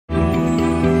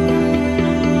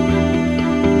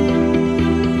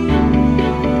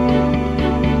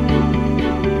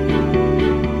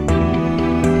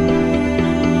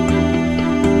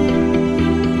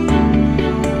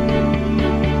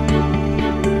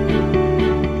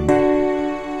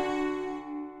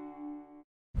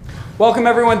Welcome,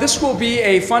 everyone. This will be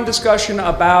a fun discussion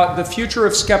about the future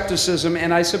of skepticism,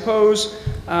 and I suppose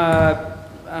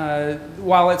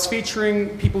while it's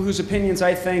featuring people whose opinions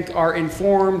I think are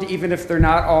informed, even if they're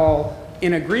not all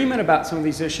in agreement about some of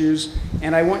these issues,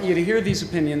 and I want you to hear these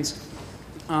opinions,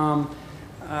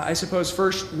 I suppose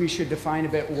first we should define a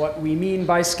bit what we mean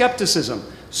by skepticism.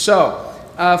 So,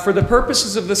 for the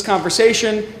purposes of this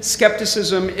conversation,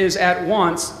 skepticism is at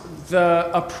once the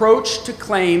approach to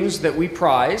claims that we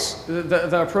prize,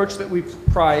 the approach that we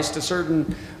prize to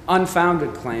certain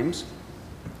unfounded claims,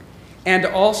 and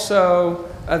also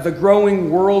the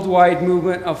growing worldwide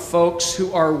movement of folks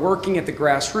who are working at the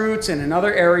grassroots and in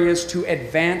other areas to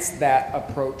advance that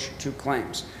approach to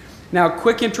claims. Now,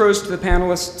 quick intros to the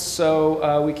panelists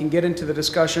so we can get into the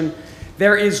discussion.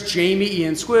 There is Jamy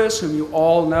Ian Swiss, whom you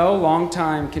all know,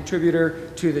 longtime contributor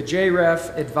to the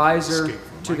JREF, advisor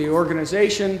to the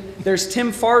organization. There's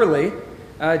Tim Farley,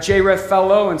 JREF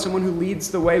fellow and someone who leads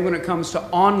the way when it comes to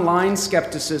online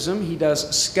skepticism. He does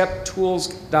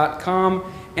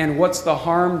skeptools.com and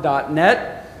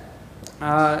whatstheharm.net.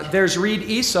 There's Reed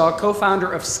Esau,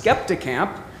 co-founder of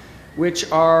Skepticamp,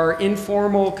 which are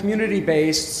informal,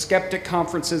 community-based skeptic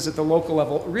conferences at the local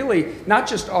level, really not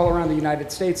just all around the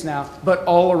United States now, but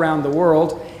all around the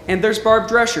world. And there's Barb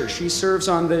Drescher. She serves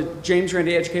on the James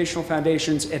Randi Educational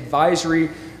Foundation's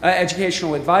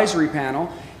educational advisory panel,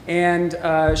 and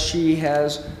she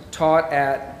has taught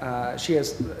at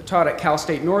Cal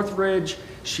State Northridge.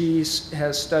 She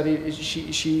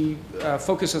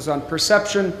focuses on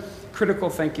perception, critical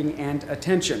thinking, and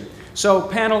attention. So,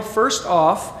 panel, first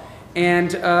off,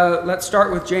 and let's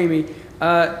start with Jamy.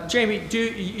 Jamy,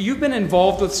 you've been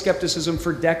involved with skepticism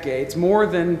for decades, more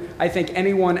than I think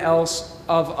anyone else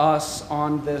of us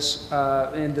on this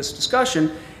in this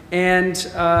discussion. And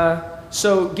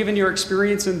so, given your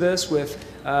experience in this with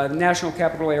National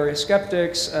Capital Area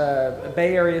Skeptics,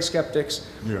 Bay Area Skeptics,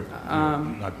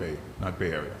 not Bay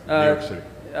Area, New York City.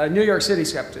 New York City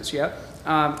Skeptics, yeah.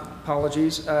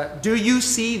 Apologies. Do you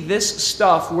see this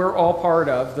stuff we're all part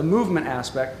of, the movement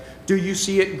aspect? Do you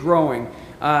see it growing?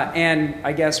 And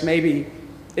I guess maybe,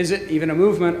 is it even a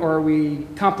movement, or are we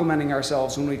complimenting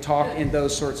ourselves when we talk in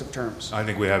those sorts of terms? I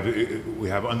think we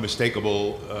have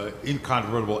unmistakable,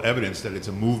 incontrovertible evidence that it's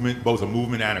a movement, both a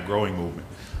movement and a growing movement.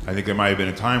 I think there might have been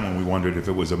a time when we wondered if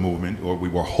it was a movement, or we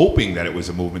were hoping that it was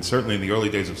a movement. Certainly in the early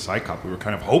days of PsyCop, we were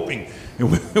kind of hoping it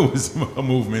was a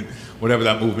movement, whatever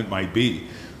that movement might be.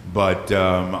 But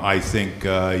I think,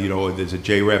 there's a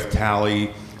JREF tally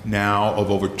now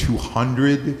of over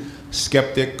 200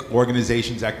 skeptic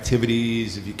organizations,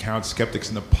 activities, if you count skeptics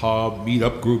in the pub,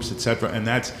 meetup groups, etc., and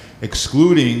that's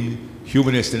excluding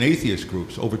humanist and atheist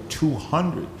groups, over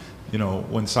 200.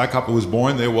 When PsyCop was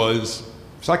born, there was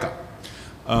PsyCop.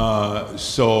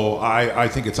 So I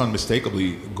think it's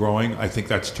unmistakably growing. I think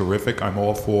that's terrific. I'm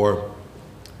all for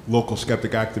local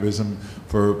skeptic activism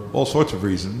for all sorts of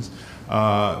reasons.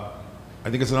 I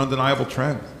think it's an undeniable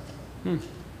trend.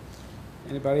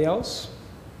 Anybody else?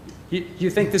 You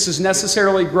think this is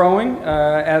necessarily growing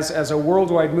as a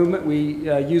worldwide movement?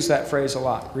 We use that phrase a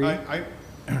lot. Sorry,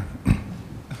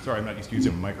 I'm not used to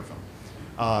using a microphone.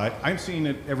 I'm seeing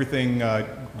everything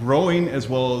growing as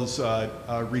well as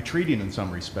retreating in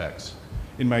some respects.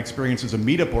 In my experience as a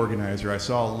meetup organizer, I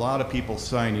saw a lot of people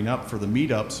signing up for the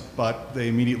meetups, but they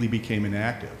immediately became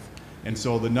inactive. And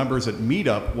so the numbers at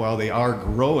meetup, while they are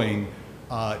growing,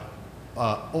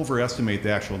 overestimate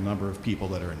the actual number of people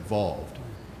that are involved.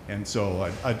 And so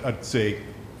I'd say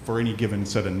for any given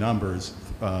set of numbers,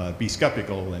 be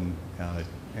skeptical and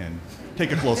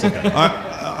take a close look at it.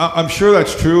 I'm sure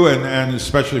that's true, and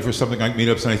especially for something like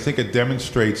meetups, and I think it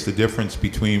demonstrates the difference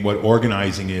between what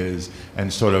organizing is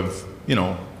and sort of,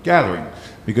 gathering.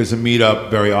 Because a meetup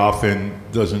very often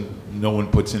no one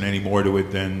puts in any more to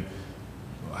it than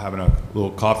having a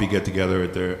little coffee get together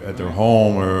at their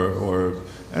home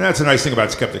and that's the nice thing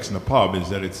about skeptics in the pub, is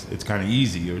that it's kind of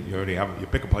easy. You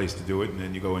pick a place to do it, and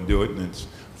then you go and do it, and it's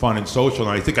fun and social,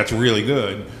 and I think that's really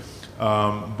good.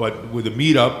 But with a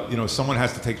meetup, someone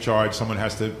has to take charge, someone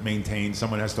has to maintain,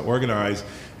 someone has to organize,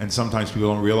 and sometimes people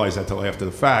don't realize that till after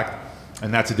the fact.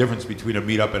 And that's the difference between a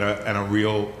meetup and a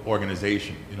real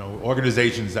organization.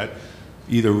 Organizations that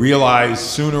either realize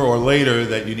sooner or later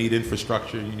that you need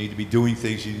infrastructure, you need to be doing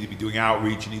things, you need to be doing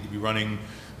outreach, you need to be running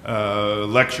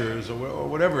lectures or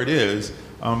whatever it is.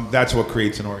 That's what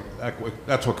creates an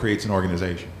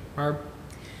organization. Barb?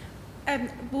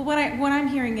 Well, what I'm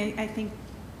hearing, I think,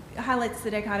 highlights the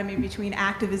dichotomy between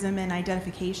activism and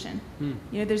identification.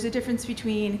 There's a difference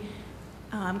between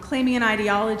claiming an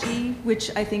ideology,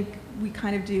 which I think we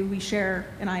kind of do, we share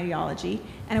an ideology,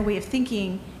 and a way of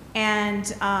thinking,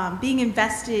 and being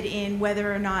invested in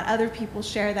whether or not other people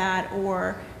share that,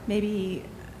 or maybe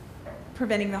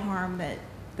preventing the harm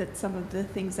that some of the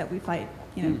things that we fight,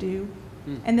 do.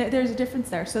 And there's a difference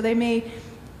there. So they may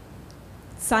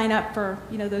sign up for,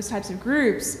 those types of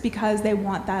groups because they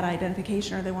want that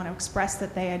identification, or they want to express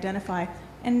that they identify,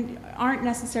 and aren't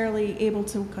necessarily able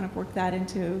to kind of work that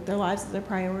into their lives as a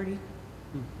priority.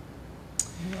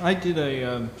 I did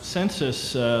a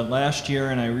census last year,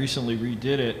 and I recently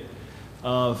redid it,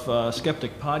 of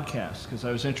skeptic podcasts, because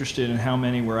I was interested in how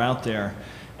many were out there.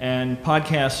 And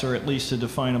podcasts are at least a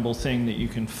definable thing that you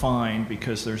can find,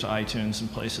 because there's iTunes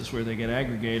and places where they get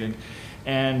aggregated.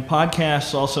 And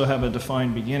podcasts also have a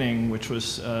defined beginning, which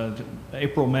was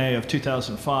April, May of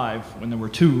 2005, when there were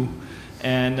 2.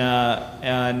 And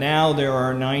now there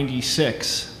are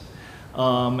 96.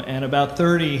 And about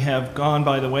 30 have gone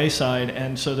by the wayside.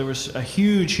 And so there was a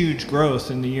huge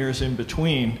growth in the years in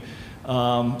between.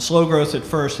 Slow growth at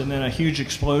first, and then a huge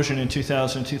explosion in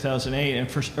 2000,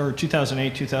 2008, or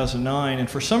 2008, 2009. And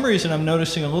for some reason, I'm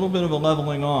noticing a little bit of a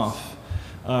leveling off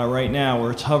right now,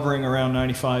 where it's hovering around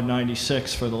 95,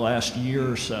 96 for the last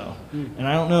year or so. And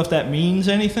I don't know if that means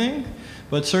anything,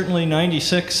 but certainly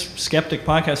 96 skeptic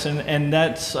podcasts. And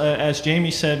that's, as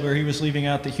Jamy said, where he was leaving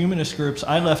out the humanist groups,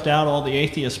 I left out all the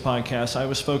atheist podcasts. I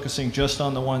was focusing just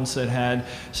on the ones that had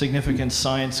significant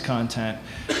science content,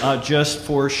 just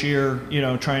for sheer,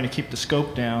 trying to keep the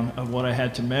scope down of what I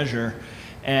had to measure.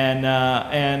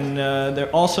 And they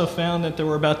also found that there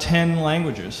were about 10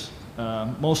 languages.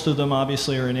 Most of them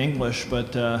obviously are in English,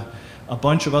 but a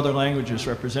bunch of other languages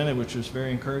represented, which was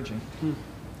very encouraging.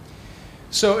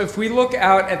 So if we look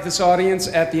out at this audience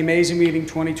at the Amazing Meeting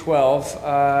 2012,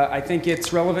 I think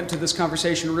it's relevant to this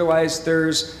conversation to realize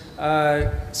there's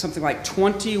something like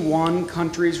 21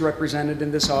 countries represented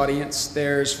in this audience.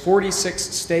 There's 46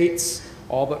 states,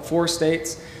 all but 4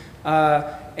 states.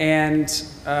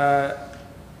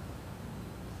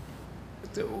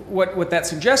 What that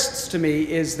suggests to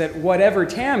me is that whatever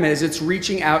TAM is, it's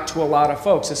reaching out to a lot of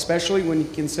folks, especially when you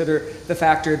consider the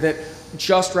factor that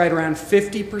just right around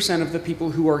 50% of the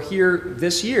people who are here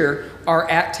this year are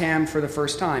at TAM for the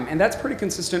first time. And that's pretty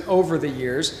consistent over the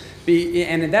years.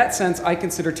 And in that sense, I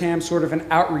consider TAM sort of an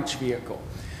outreach vehicle.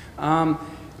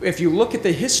 If you look at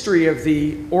the history of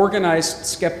the organized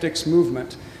skeptics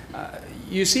movement,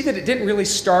 you see that it didn't really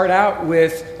start out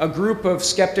with a group of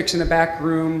skeptics in a back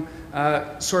room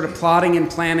sort of plotting and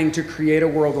planning to create a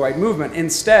worldwide movement.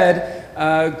 Instead,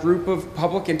 a group of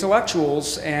public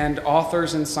intellectuals and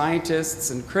authors and scientists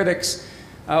and critics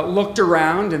looked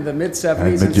around in the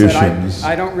mid-70s and said,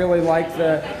 I don't really like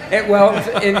the...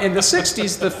 in the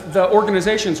 60s, the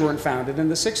organizations weren't founded. In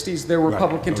the 60s, there were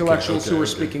public intellectuals who were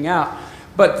speaking out.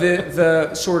 But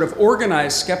the sort of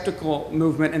organized skeptical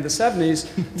movement in the 70s,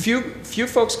 few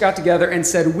folks got together and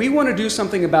said, we want to do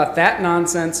something about that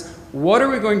nonsense. What are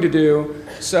we going to do?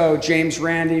 So James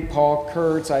Randi, Paul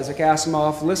Kurtz, Isaac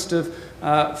Asimov, list of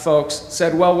folks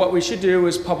said, well, what we should do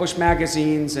is publish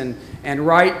magazines and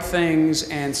write things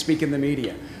and speak in the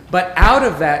media. But out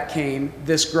of that came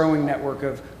this growing network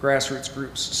of grassroots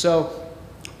groups. So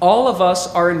all of us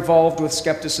are involved with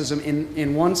skepticism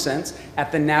in one sense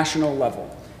at the national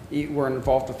level. We're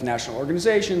involved with national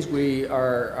organizations. We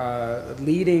are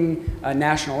leading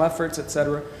national efforts, et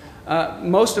cetera.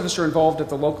 Most of us are involved at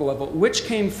the local level. Which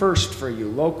came first for you,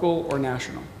 local or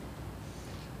national?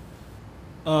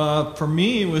 For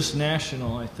me, it was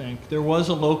national, I think. There was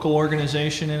a local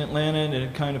organization in Atlanta, and it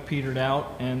had kind of petered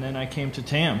out, and then I came to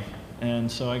TAM.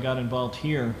 And so I got involved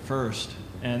here first,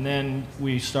 and then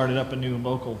we started up a new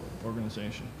local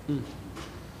organization.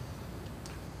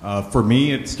 For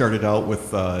me, it started out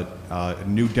with a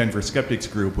new Denver Skeptics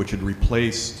group, which had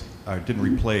replaced, didn't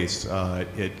replace,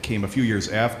 it came a few years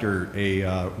after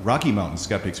a Rocky Mountain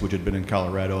Skeptics, which had been in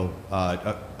Colorado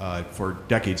for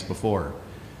decades before.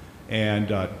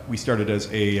 And we started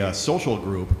as a social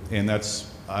group, and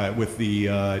that's with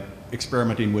the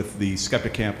experimenting with the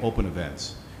Skeptic Camp open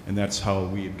events. And that's how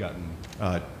we had gotten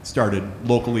started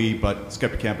locally, but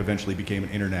Skeptic Camp eventually became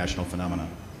an international phenomenon.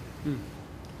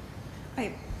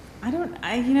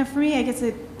 For me, I guess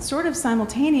it's sort of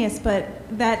simultaneous, but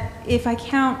that if I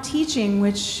count teaching,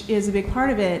 which is a big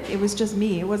part of it, it was just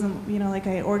me. It wasn't, like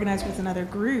I organized with another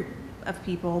group of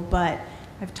people, but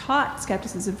I've taught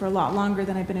skepticism for a lot longer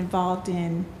than I've been involved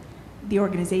in the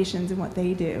organizations and what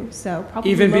they do. So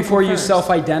probably even before you first.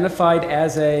 Self-identified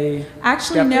as a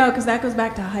Actually, skeptic? No, because that goes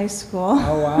back to high school.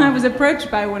 Oh, wow. I was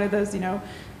approached by one of those, the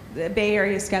Bay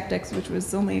Area Skeptics, which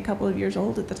was only a couple of years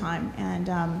old at the time, and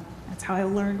that's how I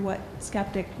learned what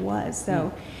skeptic was.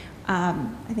 So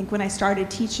I think when I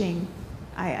started teaching,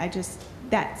 I just,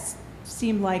 that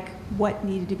seemed like what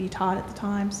needed to be taught at the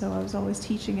time, so I was always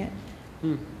teaching it.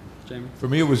 Jamy? For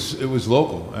me, it was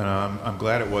local, and I'm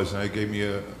glad it was. And it gave me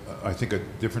I think a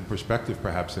different perspective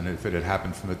perhaps than if it had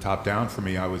happened from the top down. For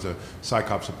me, I was a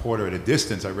PsyCop supporter at a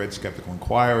distance. I read Skeptical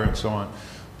Inquirer and so on.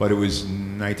 But it was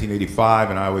 1985,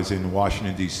 and I was in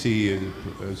Washington, D.C.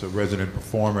 as a resident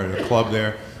performer at a club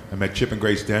there. I met Chip and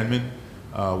Grace Denman.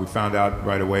 We found out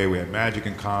right away we had magic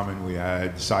in common. We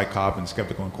had PsyCop and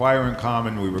Skeptical Inquirer in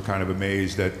common. We were kind of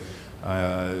amazed that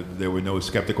there were no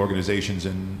skeptic organizations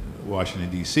in Washington,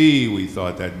 D.C. We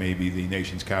thought that maybe the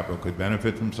nation's capital could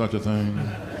benefit from such a thing.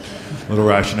 A little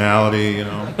rationality, you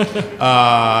know.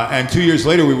 And 2 years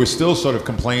later, we were still sort of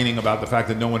complaining about the fact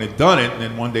that no one had done it. And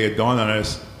then one day it dawned on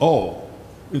us, oh,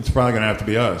 it's probably going to have to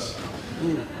be us.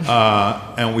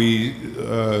 And we,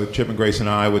 Chip and Grace and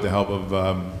I, with the help of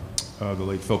the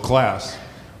late Phil Klass,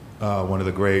 one of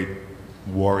the great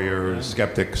warrior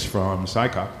skeptics from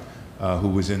PsyCop, who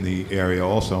was in the area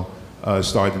also,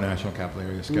 started the National Capital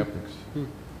Area Skeptics.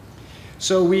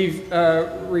 So we've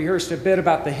rehearsed a bit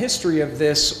about the history of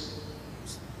this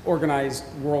organized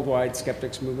worldwide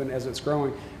skeptics movement as it's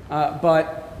growing.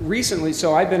 But recently,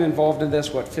 so I've been involved in this,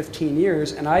 15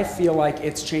 years, and I feel like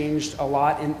it's changed a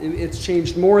lot, and it's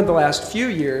changed more in the last few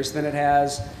years than it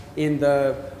has in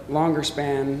the longer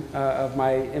span of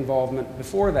my involvement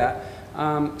before that.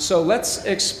 So let's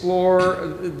explore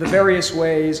the various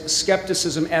ways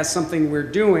skepticism as something we're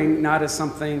doing, not as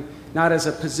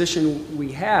a position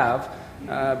we have,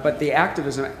 but the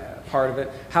activism part of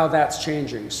it, how that's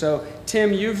changing. So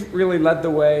Tim, you've really led the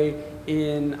way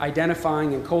in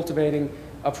identifying and cultivating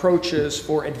approaches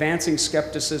for advancing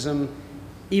skepticism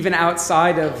even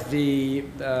outside of the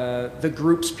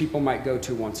groups people might go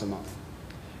to once a month.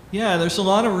 Yeah, there's a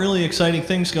lot of really exciting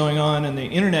things going on in the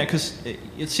internet, because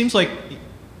it seems like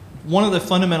one of the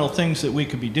fundamental things that we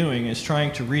could be doing is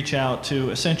trying to reach out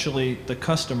to essentially the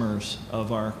customers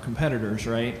of our competitors,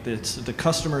 right? It's the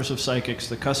customers of psychics,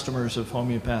 the customers of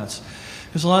homeopaths,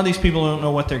 because a lot of these people don't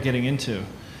know what they're getting into.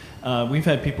 We've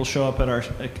had people show up at our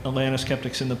Atlanta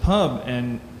Skeptics in the pub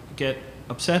and get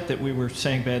upset that we were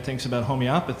saying bad things about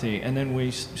homeopathy, and then we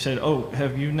said, oh,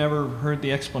 have you never heard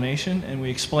the explanation? And we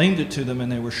explained it to them and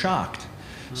they were shocked.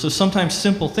 So sometimes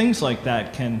simple things like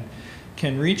that can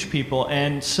reach people.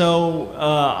 And so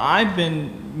I've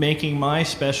been making my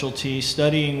specialty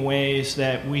studying ways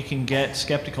that we can get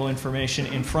skeptical information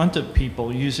in front of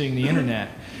people using the internet.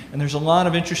 And there's a lot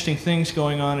of interesting things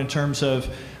going on in terms of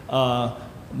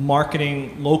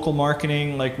marketing, local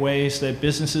marketing, like ways that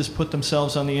businesses put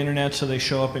themselves on the internet so they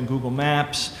show up in Google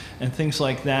Maps and things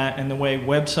like that, and the way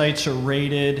websites are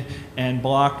rated and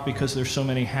blocked because there's so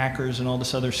many hackers and all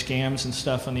this other scams and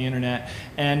stuff on the internet.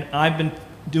 And I've been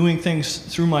doing things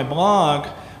through my blog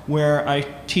where I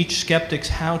teach skeptics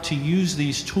how to use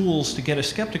these tools to get a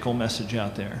skeptical message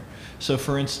out there. So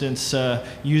for instance,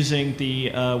 using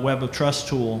the Web of Trust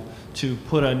tool to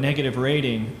put a negative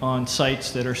rating on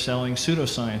sites that are selling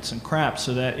pseudoscience and crap,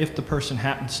 so that if the person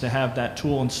happens to have that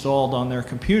tool installed on their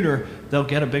computer, they'll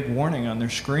get a big warning on their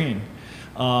screen.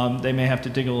 They may have to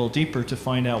dig a little deeper to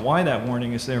find out why that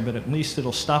warning is there, but at least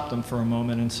it'll stop them for a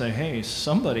moment and say, hey,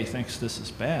 somebody thinks this is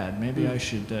bad. Maybe I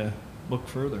should look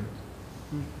further.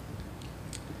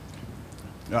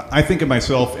 I think of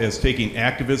myself as taking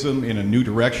activism in a new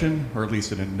direction, or at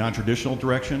least in a non-traditional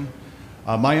direction.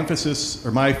 My emphasis,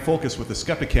 or my focus with the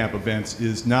Skeptic Camp events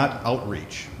is not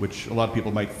outreach, which a lot of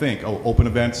people might think, oh, open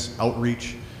events,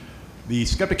 outreach. The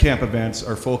Skeptic Camp events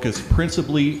are focused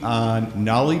principally on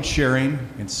knowledge sharing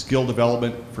and skill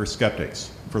development for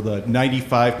skeptics, for the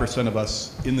 95% of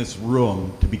us in this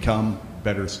room to become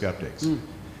better skeptics.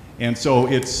 And so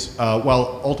it's,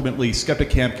 while ultimately Skeptic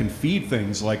Camp can feed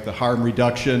things like the harm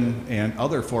reduction and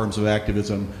other forms of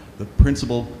activism, the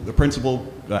principal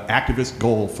activist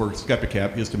goal for Skeptic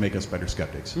Camp is to make us better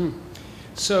skeptics.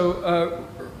 So,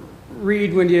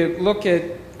 Reed, when you look at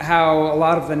how a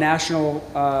lot of the national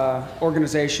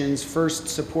organizations first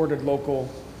supported local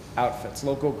outfits,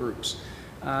 local groups,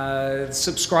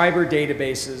 subscriber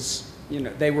databases, you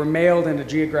know, they were mailed in a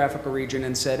geographical region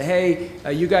and said, hey,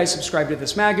 you guys subscribe to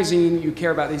this magazine, you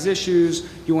care about these issues,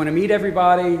 you want to meet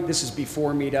everybody, this is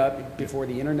before Meetup, before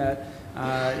the internet,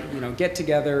 you know, get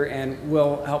together and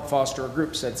we'll help foster a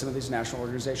group, said some of these national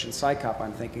organizations, PsyCop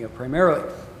I'm thinking of primarily.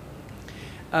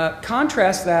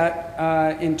 Contrast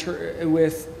that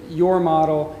with your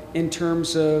model in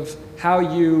terms of how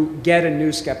you get a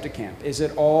new Skeptic Camp. Is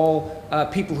it all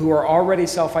people who are already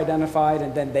self-identified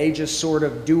and then they just sort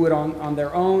of do it on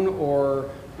their own, or?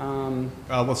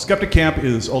 Well, Skeptic Camp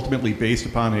is ultimately based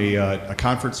upon a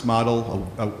conference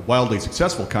model, a wildly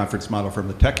successful conference model from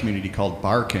the tech community called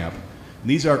Bar Camp. And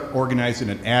these are organized in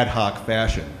an ad hoc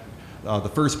fashion. The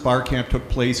first bar camp took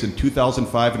place in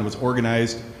 2005 and was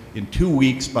organized in 2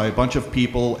 weeks by a bunch of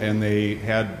people, and they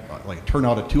had like a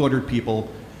turnout of 200 people,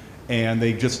 and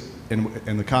they just,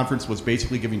 and the conference was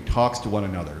basically giving talks to one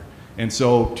another. And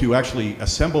so to actually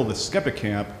assemble the Skeptic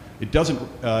Camp, it doesn't,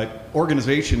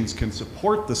 organizations can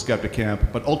support the Skeptic Camp,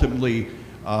 but ultimately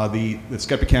the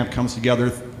Skeptic Camp comes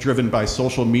together driven by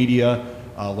social media,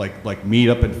 like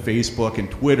Meetup and Facebook and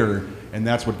Twitter, and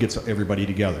that's what gets everybody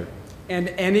together. And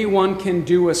anyone can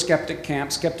do a Skeptic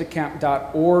Camp,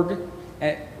 skepticcamp.org.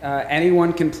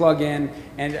 Anyone can plug in,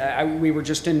 and we were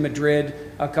just in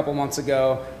Madrid a couple months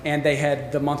ago, and they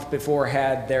had the month before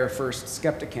had their first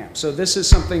Skeptic Camp. So this is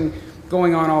something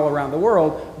going on all around the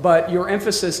world, but your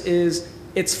emphasis is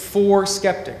it's for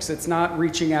skeptics. It's not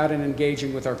reaching out and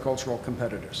engaging with our cultural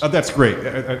competitors. That's great.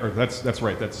 That's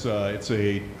right.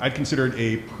 I'd consider it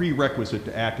a prerequisite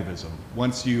to activism.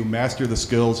 Once you master the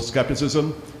skills of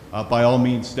skepticism, by all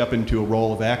means step into a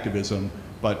role of activism,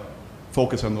 but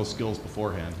focus on those skills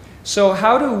beforehand. So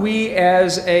how do we,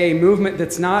 as a movement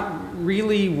that's not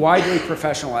really widely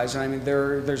professionalized, and I mean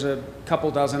there's a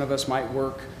couple dozen of us might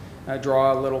work,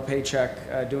 draw a little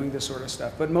paycheck doing this sort of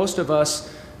stuff, but most of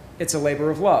us, it's a labor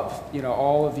of love. You know,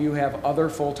 all of you have other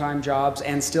full-time jobs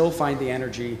and still find the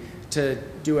energy to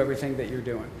do everything that you're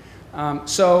doing.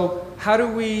 So how do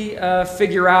we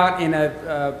figure out in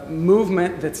a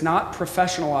movement that's not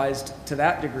professionalized to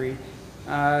that degree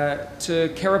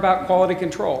to care about quality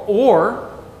control?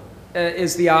 Or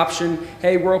is the option,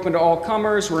 hey, we're open to all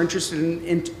comers, we're interested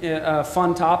in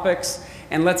fun topics,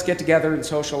 and let's get together and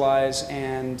socialize,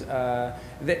 and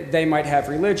they might have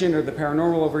religion or the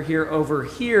paranormal over here. Over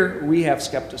here, we have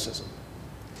skepticism.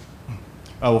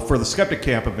 Well, for the Skeptic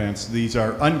Camp events, these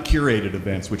are uncurated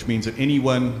events, which means that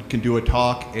anyone can do a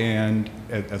talk, and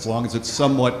as long as it's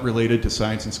somewhat related to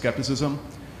science and skepticism.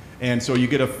 And so you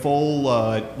get a full,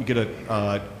 you get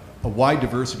a wide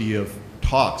diversity of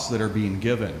talks that are being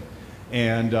given.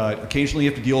 And occasionally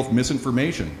you have to deal with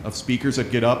misinformation of speakers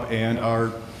that get up and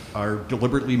are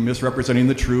deliberately misrepresenting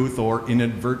the truth or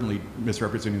inadvertently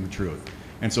misrepresenting the truth.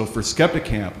 And so for Skeptic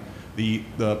Camp, the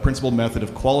principal method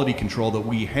of quality control that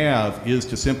we have is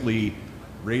to simply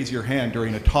raise your hand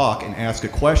during a talk and ask a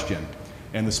question.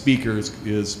 And the speaker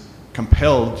is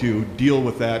compelled to deal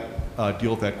with that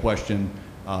question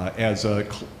as a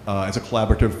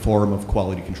collaborative form of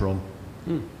quality control.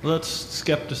 Well, that's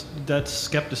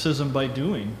skepticism by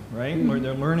doing, right? Where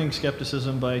they're learning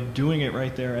skepticism by doing it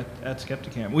right there at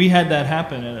Skeptic Camp. We had that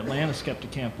happen at Atlanta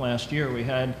Skeptic Camp last year. We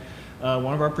had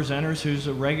one of our presenters who's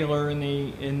a regular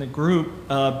in the group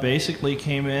basically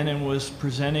came in and was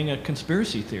presenting a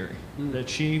conspiracy theory that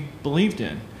she believed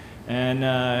in. And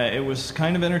it was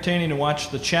kind of entertaining to watch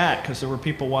the chat because there were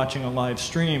people watching a live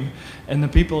stream, and the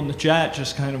people in the chat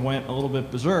just kind of went a little bit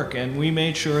berserk. And we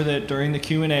made sure that during the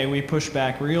Q&A we pushed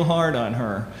back real hard on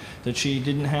her, that she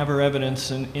didn't have her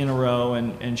evidence in a row,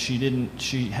 and she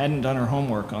hadn't done her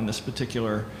homework on this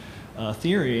particular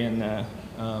theory, and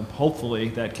hopefully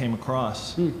that came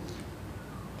across. You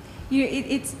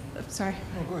know, sorry.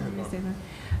 Oh, go ahead, Bob.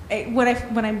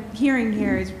 What I'm hearing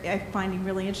here is I'm finding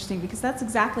really interesting, because that's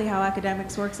exactly how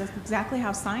academics works. That's exactly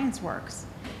how science works.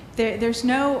 There's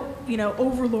no,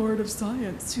 overlord of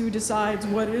science who decides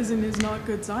what is and is not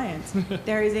good science.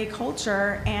 There is a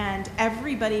culture, and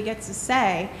everybody gets a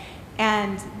say,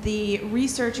 and the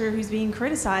researcher who's being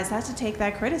criticized has to take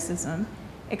that criticism,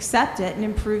 accept it, and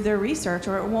improve their research,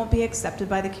 or it won't be accepted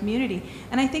by the community.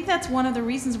 And I think that's one of the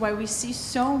reasons why we see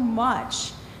so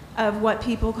much of what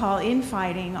people call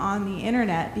infighting on the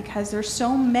internet, because there's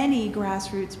so many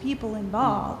grassroots people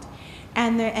involved,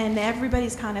 and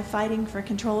everybody's kind of fighting for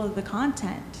control of the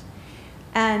content.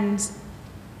 And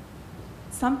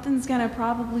something's gonna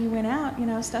probably win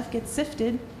out, stuff gets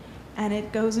sifted, and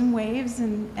it goes in waves,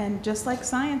 and just like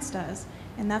science does.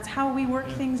 And that's how we work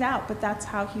things out, but that's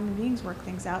how human beings work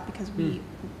things out, because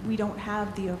we don't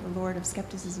have the overlord of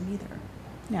skepticism either.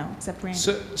 No, except Randy.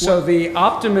 So the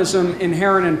optimism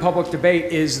inherent in public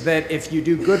debate is that if you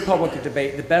do good public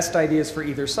debate, the best ideas for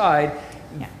either side,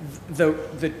 the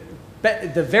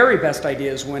very best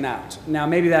ideas win out. Now,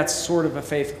 maybe that's sort of a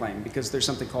faith claim, because there's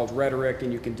something called rhetoric,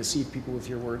 and you can deceive people with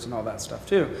your words and all that stuff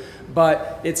too.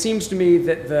 But it seems to me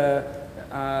that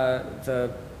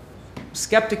the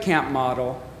Skeptic Camp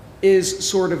model is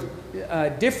sort of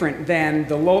different than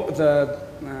the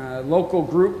local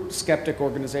group skeptic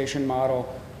organization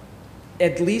model,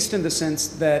 at least in the sense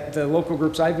that the local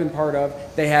groups I've been part of,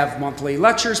 they have monthly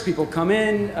lectures, people come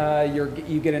in,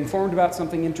 you get informed about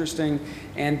something interesting,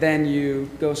 and then you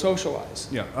go socialize.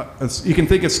 Yeah, you can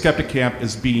think of Skeptic Camp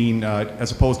as being,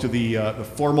 as opposed to the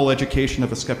formal education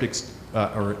of a skeptic's,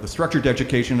 or the structured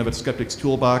education of a skeptic's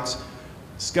toolbox,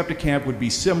 Skeptic Camp would be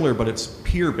similar, but it's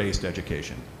peer-based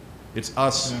education. It's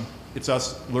us, it's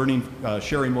us learning,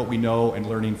 sharing what we know and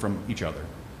learning from each other.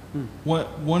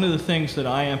 One of the things that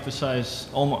I emphasize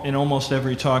in almost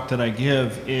every talk that I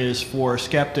give is for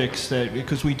skeptics that,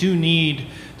 because we do need,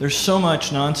 there's so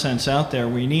much nonsense out there,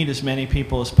 we need as many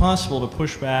people as possible to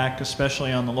push back,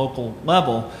 especially on the local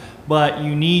level, but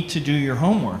you need to do your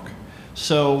homework.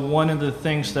 So one of the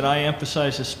things that I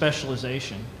emphasize is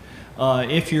specialization.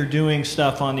 If you're doing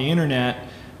stuff on the internet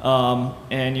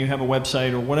and you have a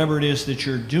website or whatever it is that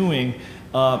you're doing,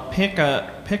 pick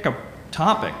a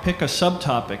topic, pick a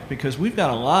subtopic, because we've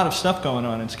got a lot of stuff going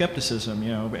on in skepticism, you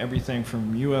know, everything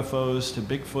from UFOs to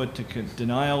Bigfoot to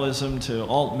denialism to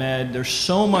alt-med. There's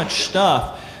so much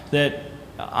stuff that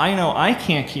I know I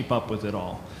can't keep up with it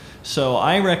all. So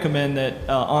I recommend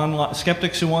that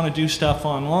skeptics who want to do stuff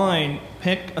online,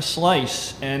 pick a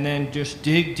slice and then just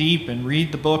dig deep and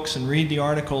read the books and read the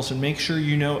articles and make sure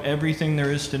you know everything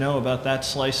there is to know about that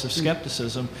slice of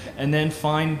skepticism, and then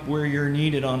find where you're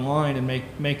needed online and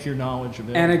make your knowledge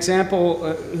available. An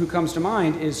example who comes to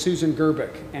mind is Susan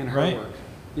Gerbic and her Right. work.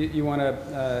 You want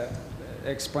to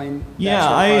explain that Yeah,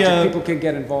 sort of project? People can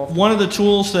get involved. One of the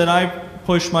tools that I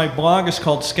push, my blog is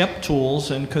called Skept Tools,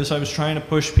 and because I was trying to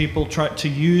push people to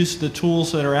use the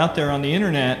tools that are out there on the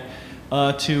internet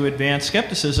to advance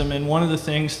skepticism. And one of the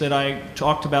things that I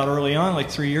talked about early on,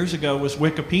 like 3 years ago, was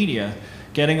Wikipedia.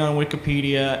 Getting on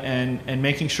Wikipedia and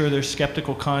making sure there's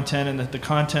skeptical content and that the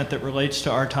content that relates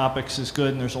to our topics is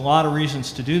good. And there's a lot of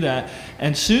reasons to do that.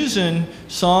 And Susan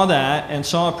saw that and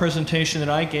saw a presentation that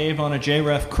I gave on a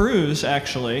JREF cruise,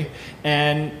 actually,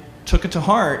 and took it to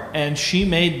heart, and she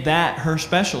made that her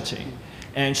specialty.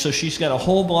 And so she's got a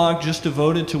whole blog just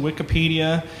devoted to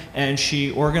Wikipedia, and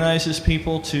she organizes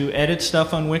people to edit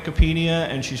stuff on Wikipedia,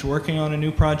 and she's working on a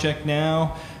new project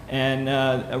now and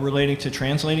relating to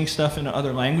translating stuff into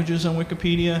other languages on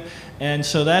Wikipedia. And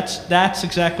so that's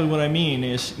exactly what I mean,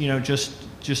 is, you know,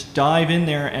 just dive in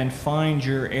there and find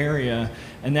your area,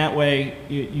 and that way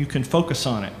you can focus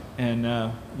on it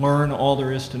and learn all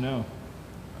there is to know.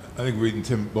 I think Reed and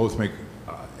Tim both make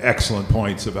excellent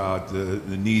points about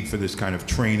the need for this kind of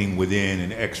training within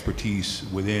and expertise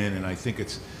within, and I think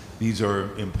these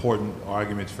are important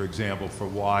arguments, for example, for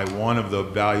why one of the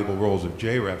valuable roles of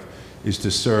JREF is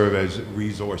to serve as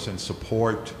resource and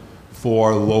support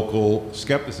for local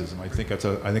skepticism. I think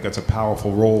that's a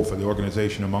powerful role for the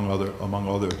organization among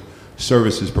other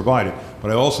services provided.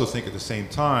 But I also think at the same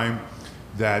time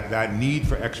that need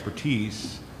for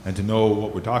expertise and to know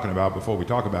what we're talking about before we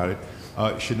talk about it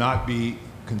should not be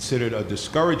considered a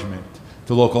discouragement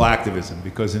to local activism,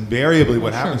 because invariably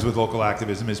what happens with local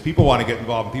activism is people want to get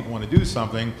involved and people want to do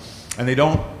something, and they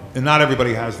don't, and not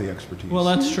everybody has the expertise. Well,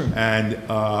 that's true. And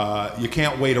you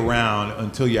can't wait around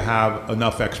until you have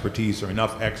enough expertise or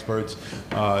enough experts,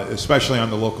 especially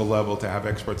on the local level, to have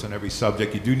experts on every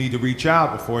subject. You do need to reach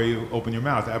out before you open your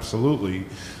mouth, absolutely.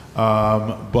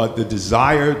 But the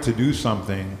desire to do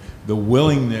something, the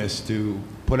willingness to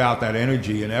put out that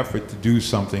energy and effort to do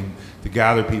something, to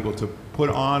gather people, to put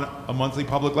on a monthly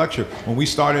public lecture. When we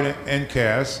started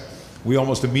NCAS, we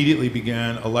almost immediately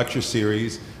began a lecture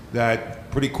series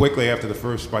that pretty quickly after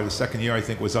by the second year, I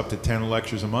think, was up to 10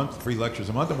 lectures a month, 3 lectures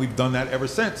a month, and we've done that ever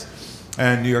since.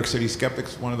 And New York City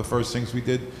Skeptics, one of the first things we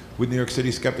did with New York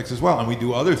City Skeptics as well. And we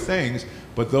do other things,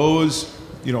 but those,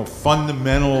 you know,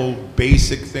 fundamental,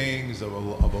 basic things of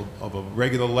a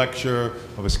regular lecture,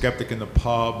 of a skeptic in the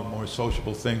pub, a more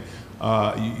sociable thing,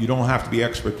 you don't have to be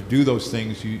expert to do those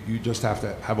things. You just have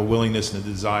to have a willingness and a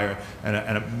desire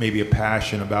and maybe a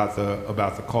passion about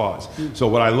the cause. So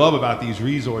what I love about these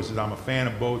resources, I'm a fan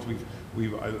of both.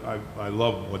 I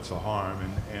love What's the Harm,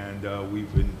 and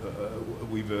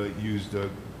we've used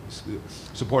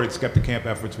supported Skeptic Camp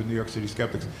efforts with New York City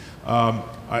Skeptics.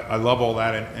 I love all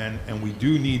that, and we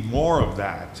do need more of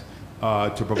that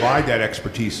to provide that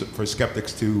expertise for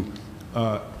skeptics to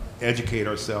educate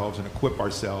ourselves and equip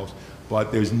ourselves,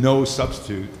 but there's no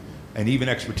substitute, and even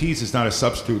expertise is not a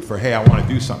substitute for, hey, I want to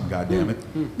do something, goddammit.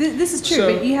 This is true,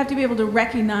 So- but you have to be able to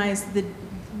recognize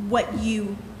what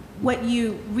you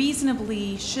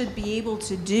reasonably should be able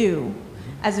to do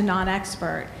as a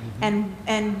non-expert,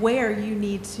 and where you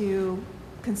need to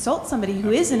consult somebody who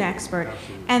is an expert.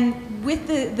 And with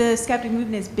the skeptic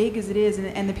movement as big as it is,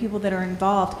 and the people that are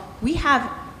involved, we have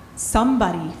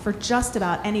somebody for just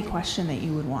about any question that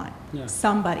you would want. Yeah.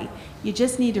 Somebody. You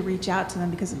just need to reach out to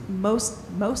them because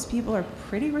most people are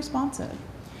pretty responsive.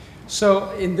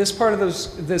 So in this part of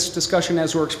this discussion,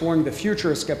 as we're exploring the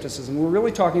future of skepticism, we're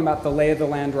really talking about the lay of the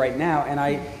land right now. And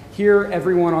I hear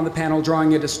everyone on the panel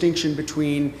drawing a distinction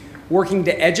between working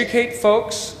to educate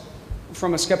folks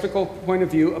from a skeptical point of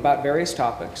view about various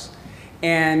topics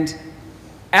and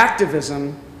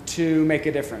activism to make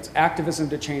a difference, activism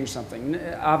to change something.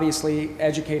 Obviously,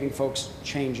 educating folks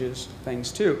changes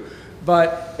things too.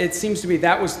 But it seems to me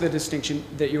that was the distinction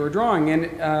that you were drawing.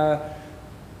 And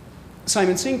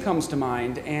Simon Singh comes to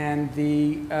mind, and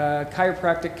the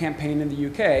chiropractic campaign in the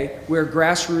UK, where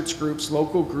grassroots groups,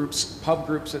 local groups, pub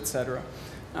groups, etc.,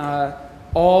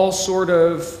 all sort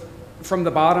of, from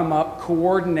the bottom up,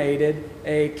 coordinated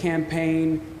a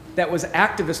campaign that was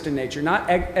activist in nature, not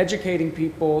educating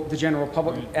people, the general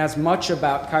public, as much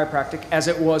about chiropractic as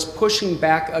it was pushing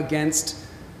back against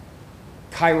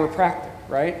chiropractic,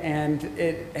 right? And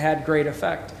it had great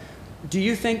effect. Do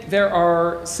you think there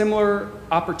are similar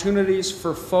opportunities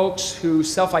for folks who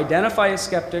self-identify as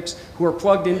skeptics, who are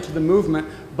plugged into the movement,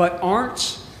 but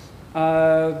aren't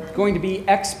going to be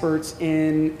experts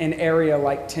in an area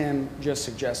like Tim just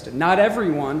suggested? Not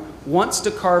everyone wants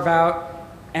to carve out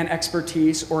an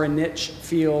expertise or a niche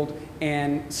field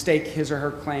and stake his or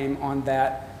her claim on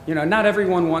that. You know, not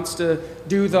everyone wants to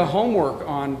do the homework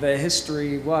on the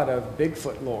history, of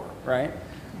Bigfoot lore, right?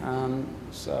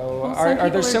 So Well, are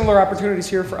there similar opportunities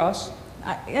here for us?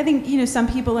 I think, some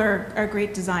people are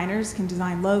great designers, can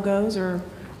design logos or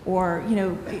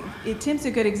Tim's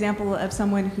a good example of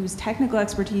someone whose technical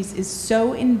expertise is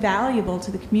so invaluable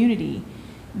to the community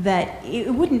that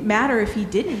it wouldn't matter if he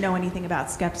didn't know anything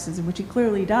about skepticism, which he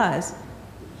clearly does.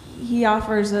 He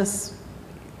offers us,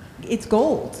 it's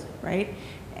gold, right?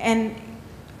 And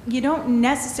you don't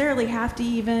necessarily have to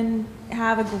even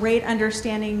have a great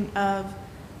understanding of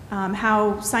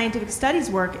how scientific studies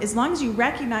work, as long as you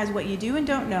recognize what you do and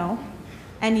don't know,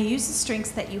 and you use the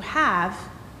strengths that you have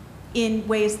in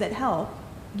ways that help,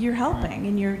 you're helping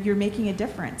and you're making a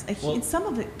difference. And some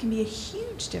of it can be a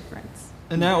huge difference.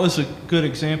 And that was a good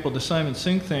example, the Simon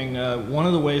Singh thing. One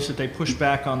of the ways that they pushed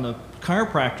back on the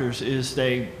chiropractors is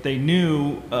they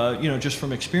knew, just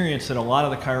from experience, that a lot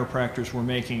of the chiropractors were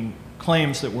making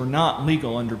claims that were not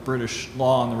legal under British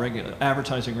law and the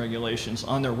advertising regulations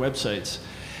on their websites.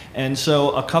 And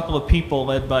so a couple of people,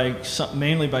 led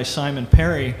mainly by Simon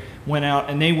Perry, went out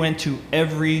and they went to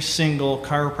every single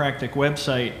chiropractic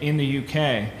website in the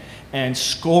UK and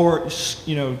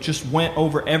just went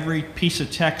over every piece of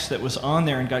text that was on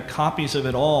there and got copies of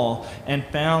it all and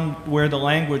found where the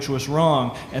language was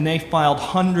wrong. And they filed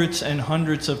hundreds and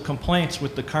hundreds of complaints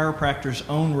with the chiropractor's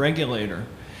own regulator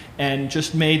and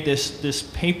just made this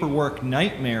paperwork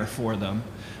nightmare for them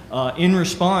in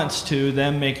response to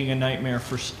them making a nightmare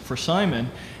for Simon.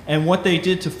 And what they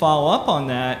did to follow up on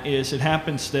that is, it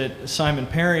happens that Simon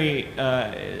Perry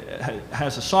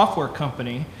has a software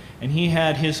company, and he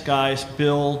had his guys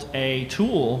build a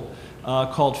tool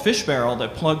called Fishbarrel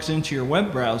that plugs into your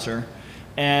web browser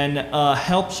and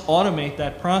helps automate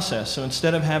that process. So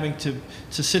instead of having to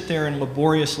sit there and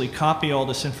laboriously copy all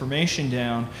this information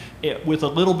down, with a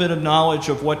little bit of knowledge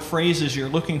of what phrases you're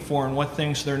looking for and what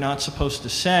things they're not supposed to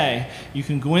say, you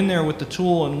can go in there with the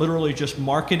tool and literally just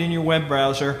mark it in your web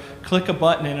browser, click a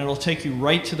button, and it'll take you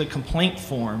right to the complaint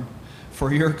form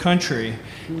for your country.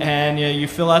 And you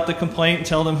fill out the complaint and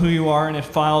tell them who you are, and it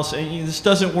files. And this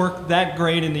doesn't work that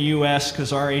great in the US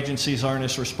because our agencies aren't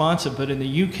as responsive, but in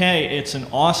the UK it's an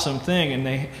awesome thing,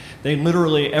 and they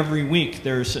literally every week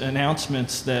there's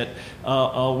announcements that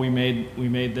we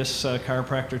made this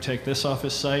chiropractor take this off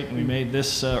his site, and we made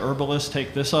this herbalist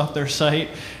take this off their site,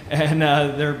 and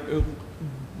they're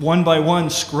one by one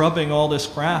scrubbing all this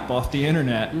crap off the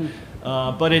internet.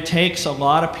 But it takes a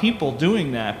lot of people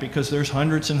doing that because there's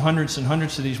hundreds and hundreds and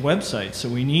hundreds of these websites. So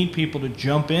we need people to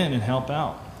jump in and help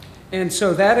out. And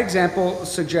so that example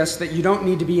suggests that you don't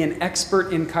need to be an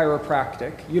expert in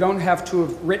chiropractic. You don't have to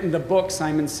have written the book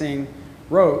Simon Singh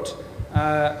wrote.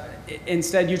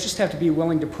 Instead, you just have to be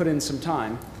willing to put in some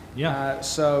time. Yeah.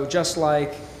 So just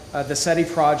like the SETI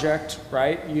project,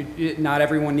 right? Not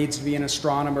everyone needs to be an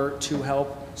astronomer to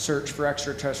help search for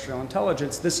extraterrestrial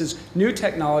intelligence. This is new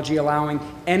technology allowing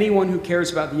anyone who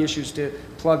cares about the issues to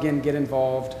plug in, get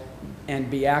involved, and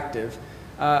be active.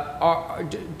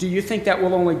 Do you think that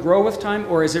will only grow with time,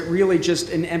 or is it really just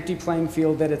an empty playing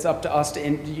field that it's up to us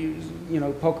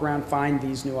to poke around, find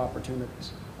these new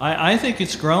opportunities? I think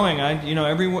it's growing.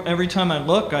 Every time I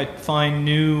look, I find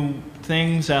new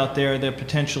things out there that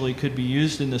potentially could be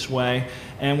used in this way,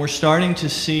 and we're starting to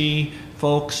see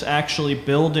folks actually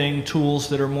building tools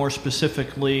that are more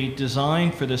specifically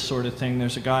designed for this sort of thing.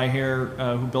 There's a guy here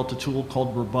who built a tool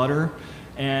called Rebutter,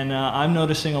 and I'm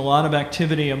noticing a lot of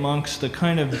activity amongst the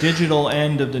kind of digital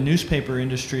end of the newspaper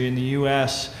industry in the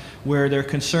U.S., where they're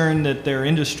concerned that their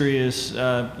industry is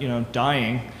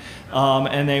dying.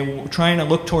 And they're trying to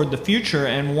look toward the future,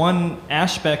 and one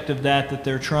aspect of that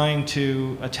they're trying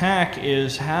to attack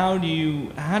is how do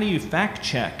you fact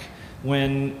check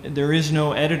when there is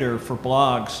no editor for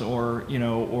blogs or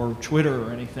or Twitter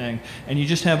or anything, and you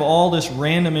just have all this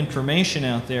random information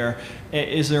out there.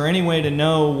 Is there any way to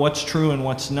know what's true and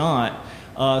what's not?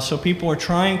 So people are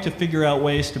trying to figure out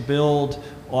ways to build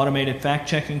automated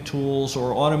fact-checking tools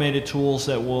or automated tools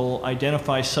that will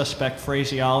identify suspect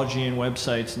phraseology in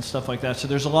websites and stuff like that. So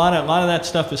there's a lot of that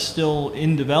stuff is still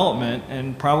in development,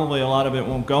 and probably a lot of it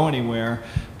won't go anywhere.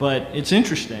 But it's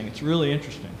interesting. It's really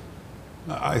interesting.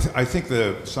 I think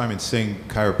the Simon Singh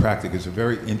chiropractic is a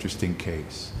very interesting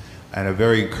case and a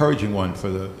very encouraging one for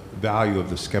the value of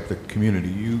the skeptic community.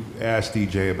 You asked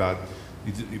DJ about,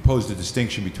 you posed a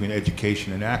distinction between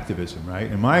education and activism, right?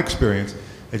 In my experience,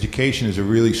 education is a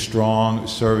really strong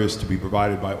service to be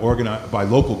provided by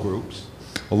local groups,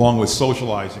 along with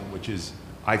socializing, which is,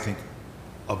 I think,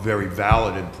 a very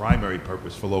valid and primary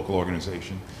purpose for local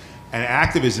organization. And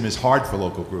activism is hard for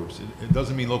local groups. It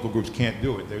doesn't mean local groups can't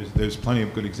do it. There's plenty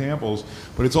of good examples,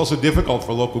 but it's also difficult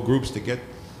for local groups to get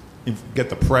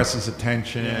the press's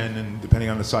attention, and depending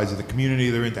on the size of the community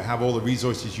they're in, to have all the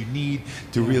resources you need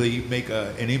to really make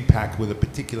an impact with a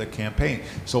particular campaign.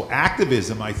 So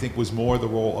activism, I think, was more the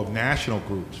role of national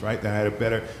groups, right, that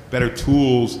had better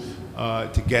tools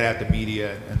to get at the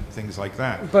media and things like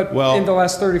that. But in the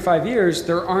last 35 years,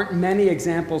 there aren't many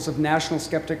examples of national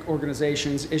skeptic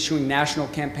organizations issuing national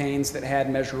campaigns that had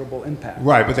measurable impact.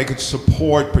 Right, but they could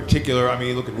support particular, I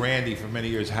mean, look at Randy, for many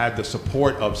years had the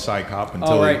support of PsyCop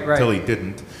until he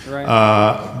didn't. Right.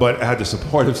 But had the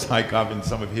support of PsyCop in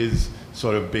some of his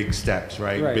sort of big steps,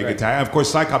 right? Big attack. Of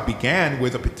course, PsyCop began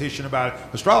with a petition about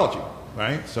astrology.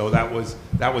 Right, so that was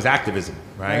activism,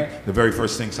 right? The very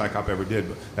first thing PsyCop ever did,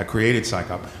 that created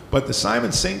PsyCop. But the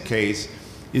Simon Singh case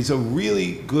is a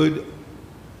really good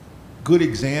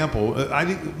example. I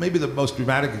think maybe the most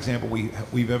dramatic example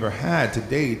we've ever had to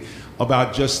date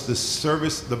about just the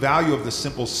service, the value of the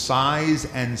simple size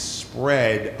and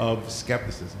spread of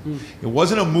skepticism. It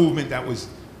wasn't a movement that was.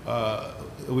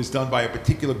 It was done by a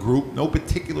particular group, no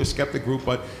particular skeptic group.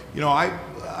 But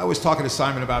I was talking to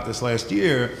Simon about this last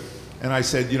year. And I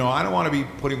said, I don't want to be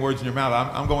putting words in your mouth.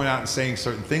 I'm going out and saying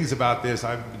certain things about this.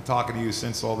 I've been talking to you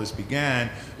since all this began.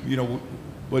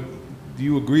 But do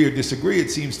you agree or disagree? It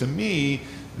seems to me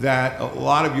that a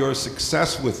lot of your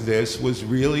success with this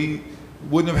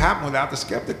wouldn't have happened without the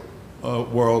skeptic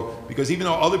world, because even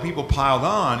though other people piled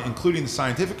on, including the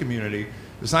scientific community,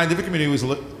 the scientific community was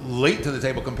late to the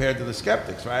table compared to the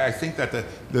skeptics, right? I think that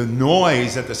the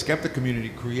noise that the skeptic community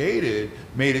created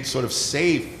made it sort of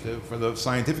safe for the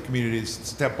scientific community to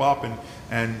step up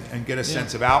and get a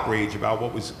sense of outrage about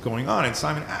what was going on. And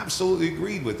Simon absolutely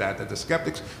agreed with that the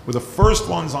skeptics were the first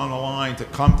ones on the line to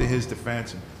come to his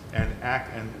defense and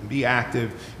act and be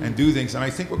active and do things. And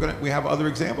I think we have other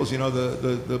examples.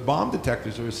 The bomb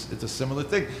detectors it's a similar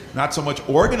thing. Not so much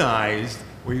organized,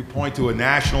 where you point to a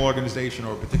national organization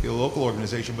or a particular local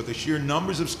organization, but the sheer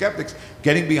numbers of skeptics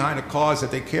getting behind a cause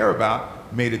that they care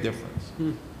about made a difference.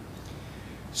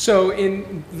 So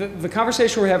in the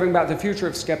conversation we're having about the future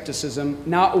of skepticism,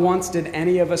 not once did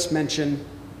any of us mention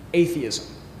atheism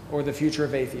or the future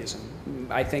of atheism.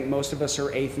 I think most of us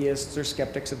are atheists or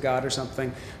skeptics of God or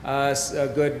something. A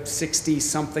good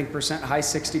 60-something%, high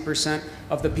 60%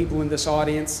 of the people in this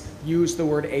audience use the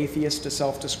word atheist to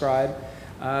self-describe.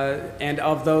 And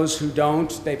of those who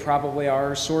don't, they probably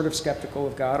are sort of skeptical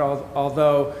of God,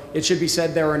 although it should be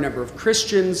said there are a number of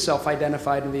Christians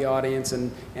self-identified in the audience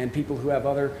and people who have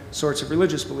other sorts of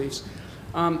religious beliefs.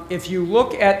 If you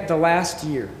look at the last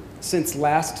year, since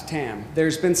last TAM,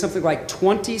 there's been something like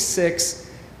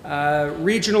 26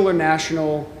 regional or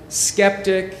national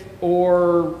skeptic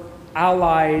or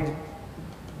allied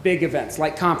big events,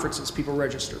 like conferences people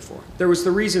register for. There was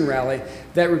the Reason Rally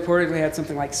that reportedly had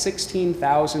something like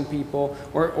 16,000 people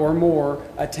or more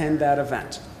attend that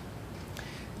event.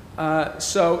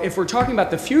 So if we're talking about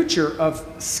the future of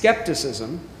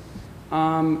skepticism,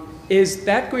 is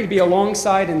that going to be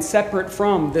alongside and separate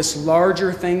from this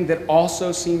larger thing that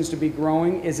also seems to be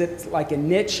growing? Is it like a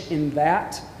niche in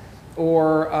that,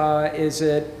 or is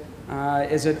it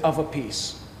of a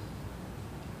piece?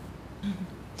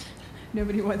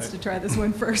 Nobody wants to try this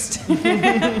one first.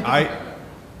 I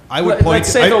I would point. Let's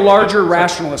say the larger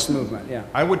rationalist movement. Yeah.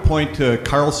 I would point to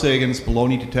Carl Sagan's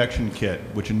baloney detection kit,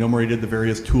 which enumerated the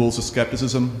various tools of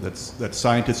skepticism that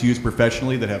scientists use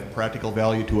professionally that have practical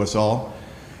value to us all,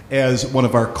 as one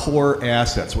of our core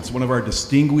assets. What's one of our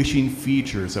distinguishing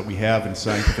features that we have in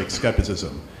scientific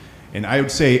skepticism. And I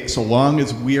would say, so long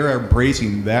as we are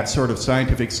embracing that sort of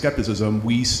scientific skepticism,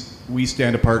 we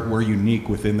stand apart. We're unique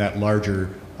within that larger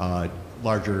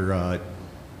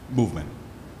movement.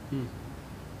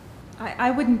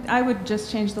 I wouldn't. I would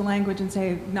just change the language and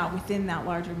say not within that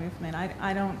larger movement.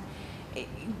 I don't.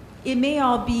 It may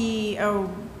all be a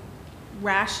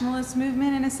rationalist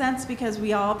movement in a sense because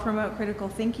we all promote critical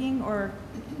thinking, or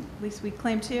at least we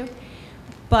claim to.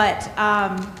 But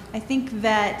I think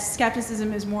that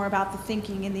skepticism is more about the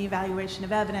thinking and the evaluation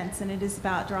of evidence, and it is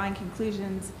about drawing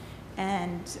conclusions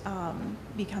and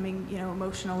becoming,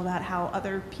 emotional about how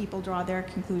other people draw their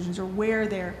conclusions or where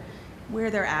they're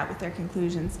at with their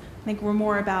conclusions. I think we're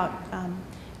more about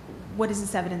what does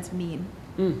this evidence mean,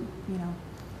 and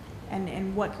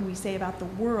what can we say about the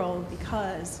world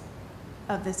because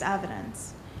of this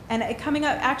evidence. And coming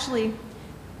up, actually,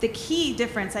 the key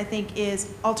difference, I think,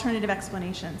 is alternative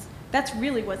explanations. That's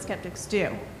really what skeptics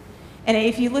do. And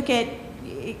if you look at,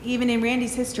 even in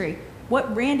Randy's history,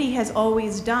 what Randy has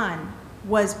always done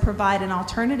was provide an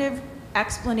alternative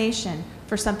explanation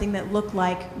for something that looked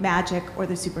like magic or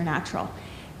the supernatural.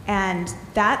 And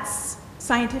that's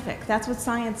scientific. That's what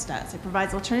science does. It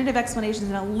provides alternative explanations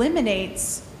and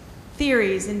eliminates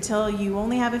theories until you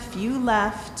only have a few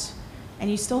left, and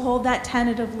you still hold that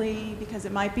tentatively because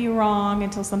it might be wrong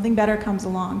until something better comes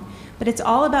along. But it's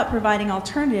all about providing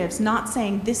alternatives, not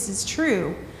saying this is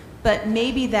true, but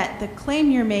maybe that the claim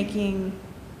you're making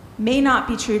may not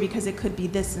be true because it could be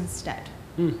this instead.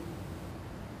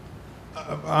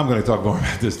 I'm going to talk more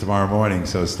about this tomorrow morning,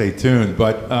 so stay tuned.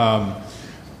 But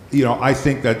I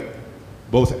think that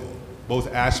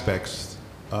both aspects,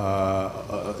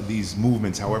 these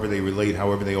movements, however they relate,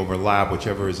 however they overlap,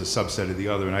 whichever is a subset of the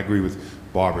other, and I agree with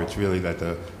Barbara. It's really that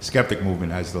the skeptic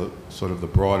movement has the sort of the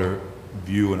broader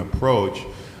view and approach,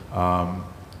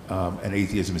 and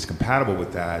atheism is compatible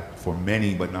with that for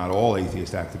many, but not all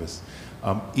atheist activists.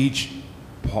 Each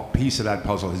piece of that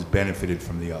puzzle has benefited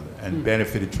from the other and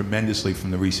benefited tremendously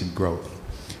from the recent growth.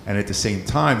 And at the same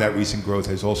time, that recent growth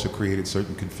has also created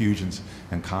certain confusions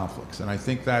and conflicts. And I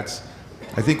think that's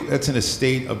in a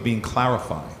state of being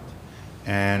clarified.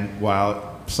 And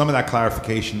while some of that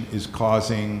clarification is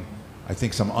causing, I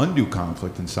think, some undue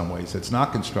conflict in some ways that's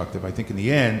not constructive, I think in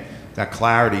the end, that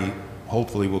clarity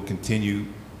hopefully will contribute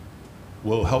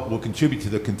to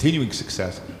the continuing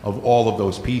success of all of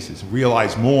those pieces.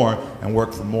 Realize more and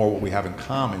work for more what we have in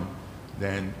common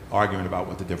than arguing about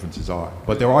what the differences are.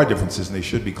 But there are differences and they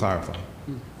should be clarified.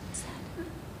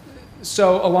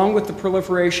 So along with the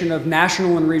proliferation of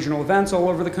national and regional events all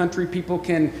over the country, people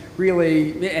can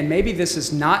really, and maybe this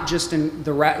is not just in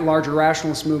the larger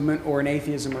rationalist movement or in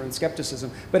atheism or in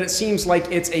skepticism, but it seems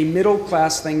like it's a middle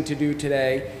class thing to do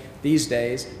today, these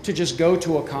days, to just go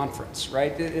to a conference,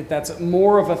 right? That's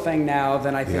more of a thing now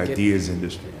than I think the ideas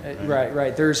industry.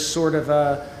 Right. There's sort of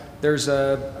a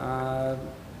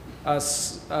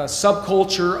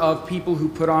subculture of people who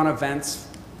put on events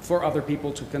for other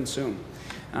people to consume.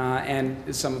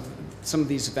 And some of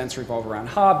these events revolve around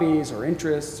hobbies or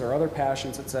interests or other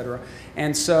passions, etc.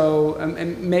 And so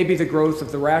and maybe the growth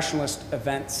of the rationalist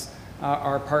events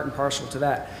are part and parcel to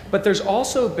that. But there's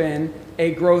also been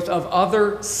a growth of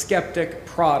other skeptic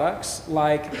products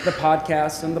like the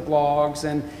podcasts and the blogs,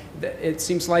 and it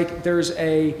seems like there's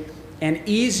an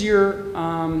easier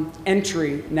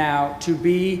entry now to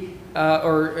be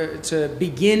to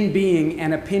begin being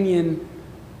an opinion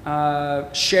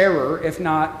sharer, if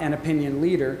not an opinion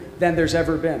leader, than there's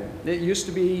ever been. It used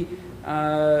to be,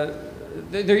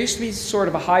 there used to be sort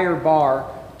of a higher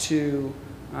bar to,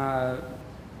 a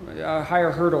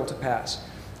higher hurdle to pass.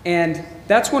 And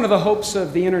that's one of the hopes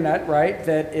of the internet, right?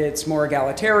 That it's more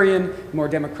egalitarian, more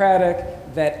democratic,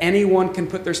 that anyone can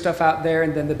put their stuff out there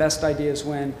and then the best ideas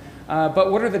win.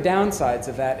 But what are the downsides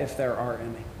of that, if there are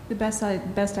any? The best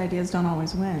ideas don't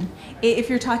always win. If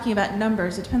you're talking about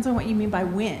numbers, it depends on what you mean by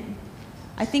win.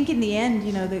 I think in the end,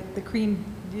 the cream,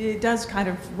 it does kind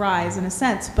of rise in a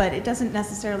sense, but it doesn't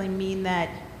necessarily mean that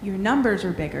your numbers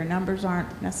are bigger. Numbers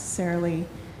aren't necessarily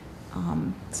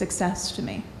success to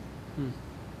me. It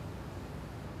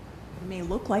may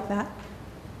look like that.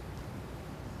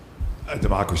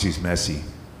 Democracy's messy,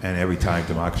 and every time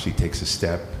democracy takes a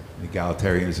step,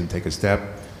 egalitarianism take a step,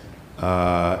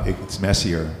 it's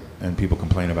messier, and people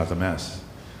complain about the mess.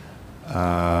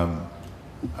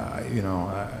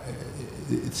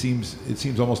 It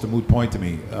seems almost a moot point to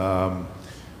me.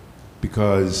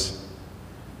 because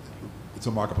it's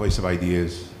a marketplace of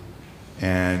ideas,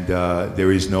 and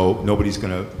there is nobody's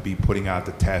going to be putting out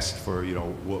the test for, you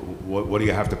know, what do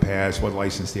you have to pass, what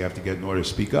license do you have to get in order to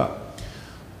speak up.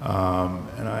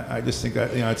 And I just think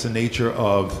that, you know, it's the nature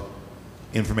of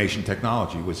information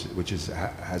technology, which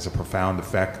has a profound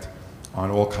effect on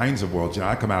all kinds of worlds. You know,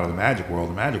 I come out of the magic world.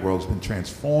 The magic world has been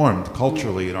transformed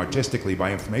culturally and artistically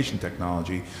by information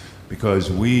technology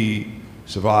because we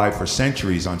survived for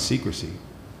centuries on secrecy,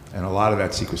 and a lot of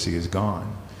that secrecy is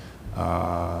gone.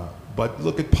 But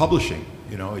look at publishing.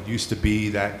 You know, it used to be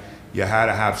that you had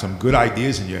to have some good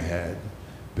ideas in your head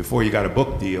before you got a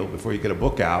book deal, before you get a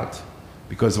book out,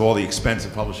 because of all the expense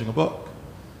of publishing a book.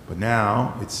 But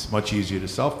now it's much easier to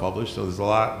self-publish, so there's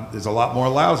a lot more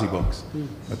lousy books.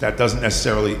 But that doesn't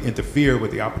necessarily interfere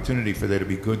with the opportunity for there to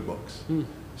be good books.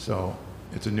 So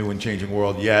it's a new and changing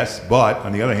world, yes, but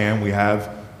on the other hand, we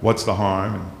have What's the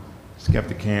Harm and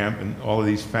Skeptic Camp and all of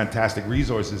these fantastic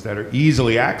resources that are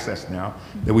easily accessed now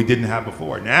that we didn't have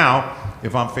before. Now,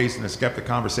 if I'm facing a skeptic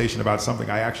conversation about something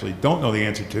I actually don't know the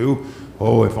answer to,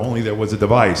 oh, if only there was a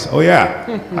device. Oh yeah,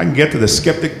 I can get to the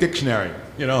skeptic dictionary.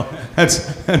 You know, that's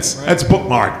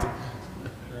bookmarked.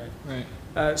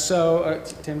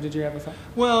 Tim, did you have a thought?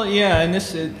 Well, yeah, and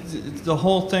the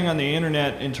whole thing on the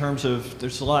internet in terms of,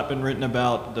 there's a lot been written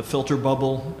about the filter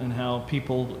bubble and how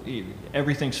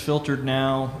everything's filtered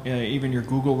now, even your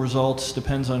Google results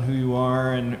depends on who you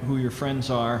are and who your friends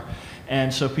are.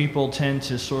 And so people tend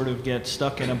to sort of get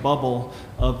stuck in a bubble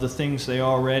of the things they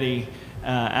already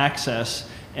access.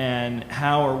 And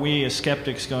how are we as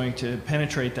skeptics going to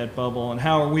penetrate that bubble, and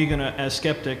how are we going to, as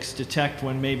skeptics, detect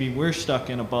when maybe we're stuck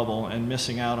in a bubble and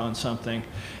missing out on something?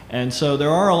 And so there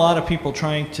are a lot of people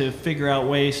trying to figure out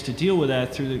ways to deal with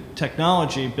that through the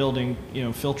technology, building, you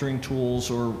know, filtering tools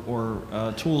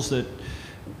or tools that,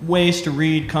 ways to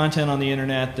read content on the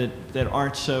internet that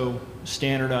aren't so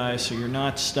standardized, so you're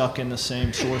not stuck in the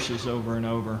same sources over and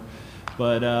over.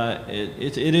 But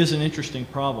it is an interesting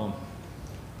problem.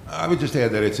 I would just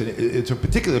add that it's a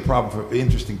particular problem,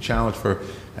 interesting challenge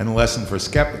and a lesson for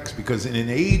skeptics, because in an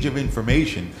age of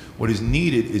information, what is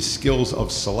needed is skills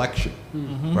of selection,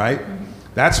 right?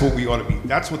 That's what we ought to be.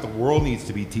 That's what the world needs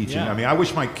to be teaching. Yeah. I mean, I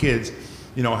wish my kids,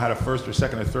 you know, had a first or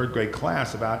second or third grade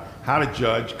class about how to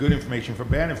judge good information from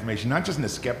bad information, not just in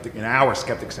our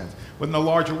skeptic sense, but in the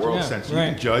larger world sense. You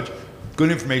can judge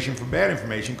good information from bad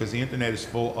information because the internet is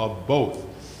full of both.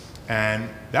 And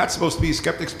that's supposed to be a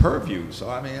skeptic's purview. So,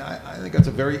 I mean, I think that's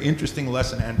a very interesting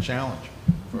lesson and challenge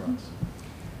for us.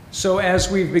 So as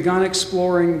we've begun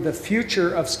exploring the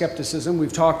future of skepticism,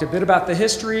 we've talked a bit about the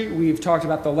history, we've talked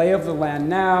about the lay of the land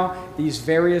now, these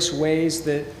various ways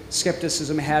that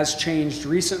skepticism has changed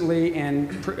recently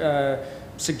and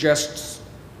suggests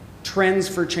trends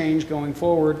for change going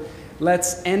forward.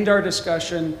 Let's end our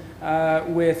discussion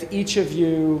with each of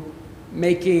you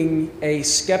making a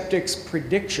skeptic's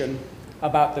prediction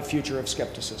about the future of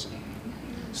skepticism.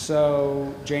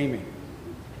 So, Jamy.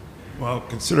 Well,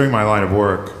 considering my line of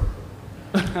work,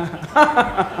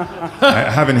 I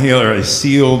have in here a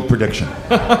sealed prediction.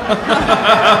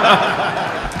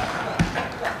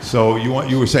 So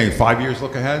you were saying 5 years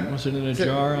look ahead? Was it in a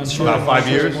jar? About 5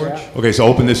 years? Yeah. Okay, so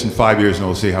open this in 5 years and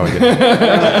we'll see how we get. There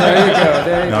you go.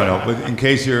 There you go. No, but in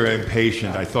case you're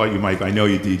impatient, I thought you might. I know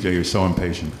you, DJ. You're so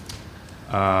impatient.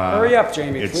 Hurry up,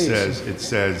 Jamy, please. It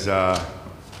says,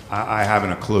 I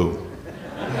haven't a clue.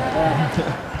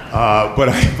 But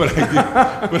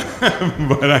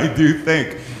I do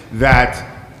think that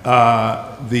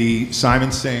the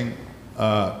Simon Singh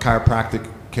chiropractic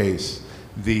case,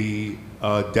 the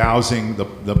dowsing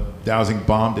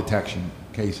bomb detection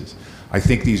cases, I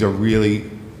think these are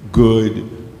really good,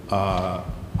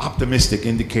 optimistic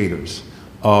indicators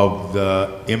of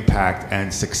the impact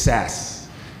and success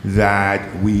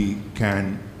that we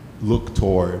can look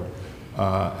toward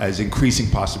as increasing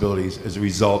possibilities as a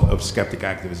result of skeptic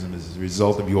activism, as a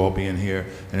result of you all being here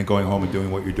and then going home and doing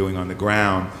what you're doing on the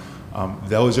ground.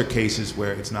 Those are cases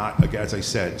where it's not, as I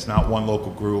said, it's not one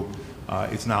local group,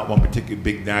 it's not one particular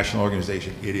big national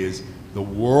organization. It is the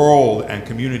world and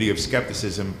community of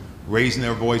skepticism raising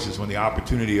their voices when the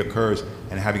opportunity occurs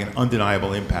and having an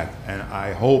undeniable impact. And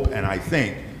I hope and I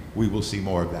think we will see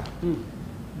more of that.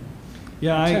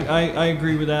 Yeah, I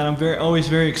agree with that. I'm always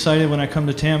very excited when I come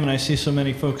to TAM and I see so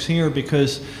many folks here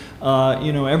because,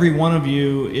 you know, every one of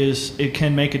you it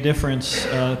can make a difference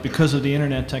because of the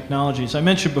internet technologies. I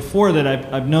mentioned before that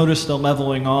I've noticed a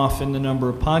leveling off in the number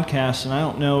of podcasts, and I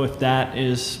don't know if that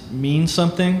means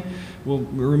something,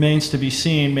 remains to be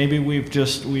seen. Maybe we've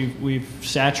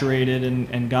saturated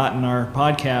and gotten our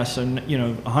podcasts, and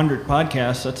 100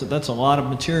 podcasts. That's a lot of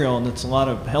material, and that's a lot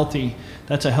of healthy.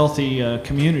 That's a healthy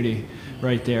community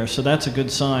right there. So that's a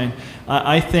good sign.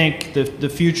 I think the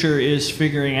future is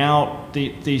figuring out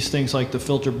these things like the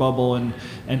filter bubble and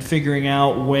figuring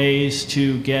out ways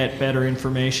to get better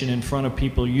information in front of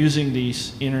people using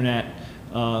these internet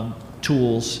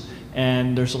tools.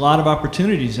 And there's a lot of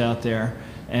opportunities out there.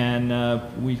 And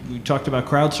we talked about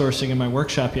crowdsourcing in my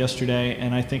workshop yesterday,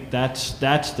 and I think that's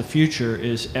the future,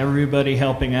 is everybody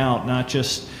helping out, not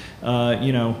just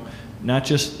not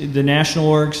just the national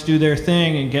orgs do their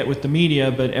thing and get with the media,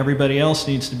 but everybody else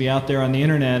needs to be out there on the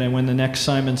internet. And when the next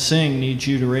Simon Singh needs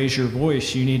you to raise your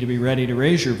voice, you need to be ready to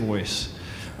raise your voice.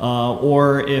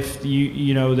 Or if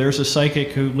there's a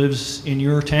psychic who lives in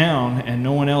your town and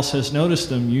no one else has noticed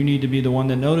them, you need to be the one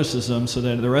that notices them so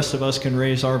that the rest of us can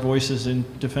raise our voices in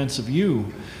defense of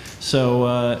you.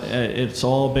 So it's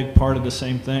all a big part of the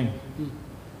same thing.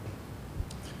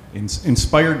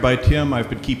 Inspired by Tim, I've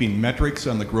been keeping metrics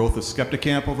on the growth of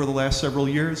Skepticamp over the last several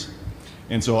years.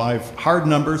 And so I've hard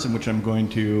numbers in which I'm going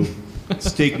to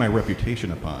stake my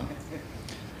reputation upon.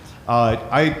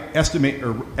 I estimate,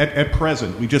 or at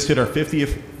present, we just hit our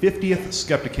 50th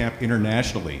Skepticamp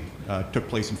internationally. Took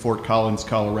place in Fort Collins,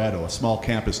 Colorado, a small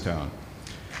campus town.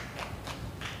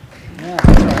 Yeah,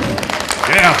 that's right.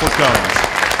 Yeah, Fort Collins.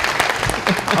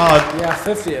 Yeah,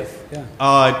 50th.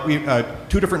 Yeah. We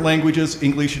 2 different languages,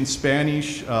 English and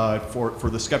Spanish, for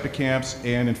the Skepticamps,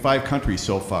 and in 5 countries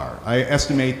so far. I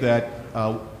estimate that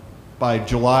by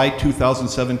July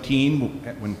 2017,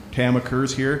 when TAM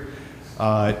occurs here,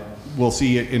 we'll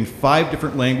see it in 5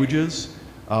 different languages,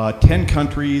 10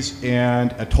 countries,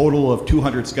 and a total of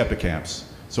 200 Skepticamps.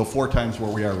 So 4 times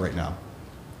where we are right now.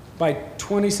 By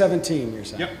 2017, you're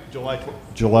saying? Yep,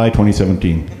 July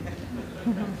 2017.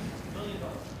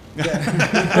 There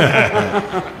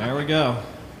we go.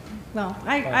 Well,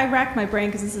 I racked my brain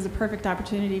because this is a perfect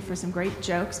opportunity for some great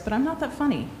jokes, but I'm not that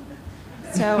funny.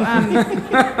 So,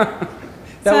 That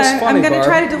was funny, I'm going to Barb.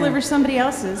 try to deliver somebody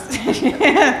else's.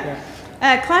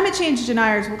 Climate change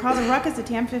deniers will cause a ruckus at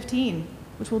TAM 15,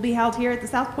 which will be held here at the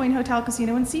South Point Hotel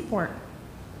Casino in Seaport.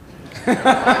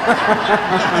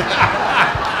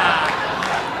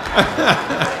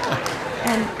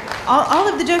 And all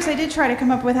of the jokes I did try to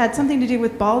come up with had something to do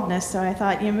with baldness, so I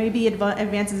thought, maybe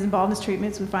advances in baldness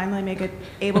treatments would finally make it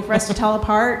able for us to tell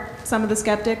apart some of the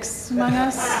skeptics among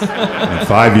us. In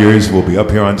 5 years, we'll be up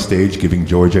here on stage giving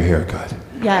George a haircut.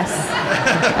 Yes,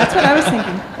 that's what I was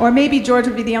thinking. Or maybe George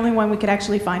would be the only one we could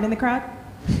actually find in the crowd.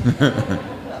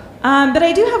 But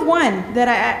I do have one that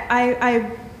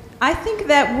I think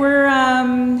that we're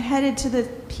headed to the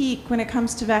peak when it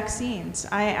comes to vaccines.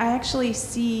 I actually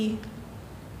see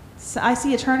a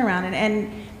turnaround,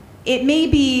 and it may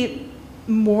be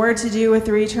more to do with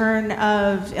the return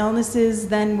of illnesses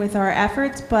than with our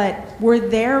efforts, but we're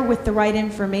there with the right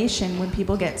information when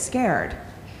people get scared.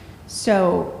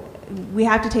 So we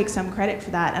have to take some credit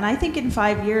for that. And I think in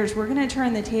 5 years, we're going to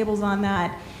turn the tables on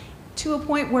that to a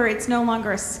point where it's no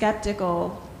longer a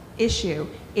skeptical issue.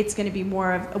 It's going to be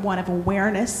more of one of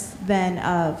awareness than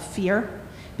of fear.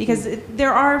 Because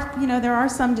there are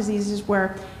some diseases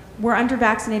where we're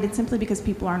under-vaccinated simply because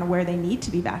people aren't aware they need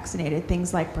to be vaccinated,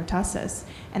 things like pertussis.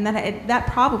 And that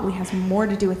probably has more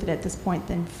to do with it at this point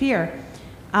than fear.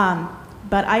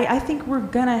 But I think we're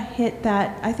going to hit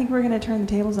that. I think we're going to turn the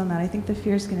tables on that. I think the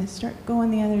fear is going to start going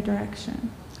the other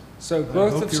direction. So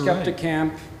growth of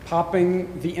Skepticamp,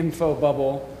 popping the info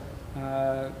bubble,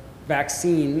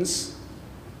 vaccines,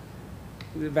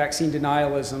 vaccine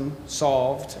denialism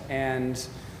solved, and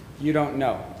you don't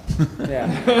know. Yeah.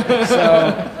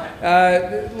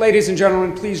 So, ladies and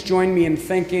gentlemen, please join me in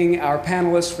thanking our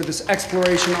panelists for this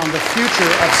exploration on the future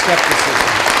of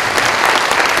skepticism.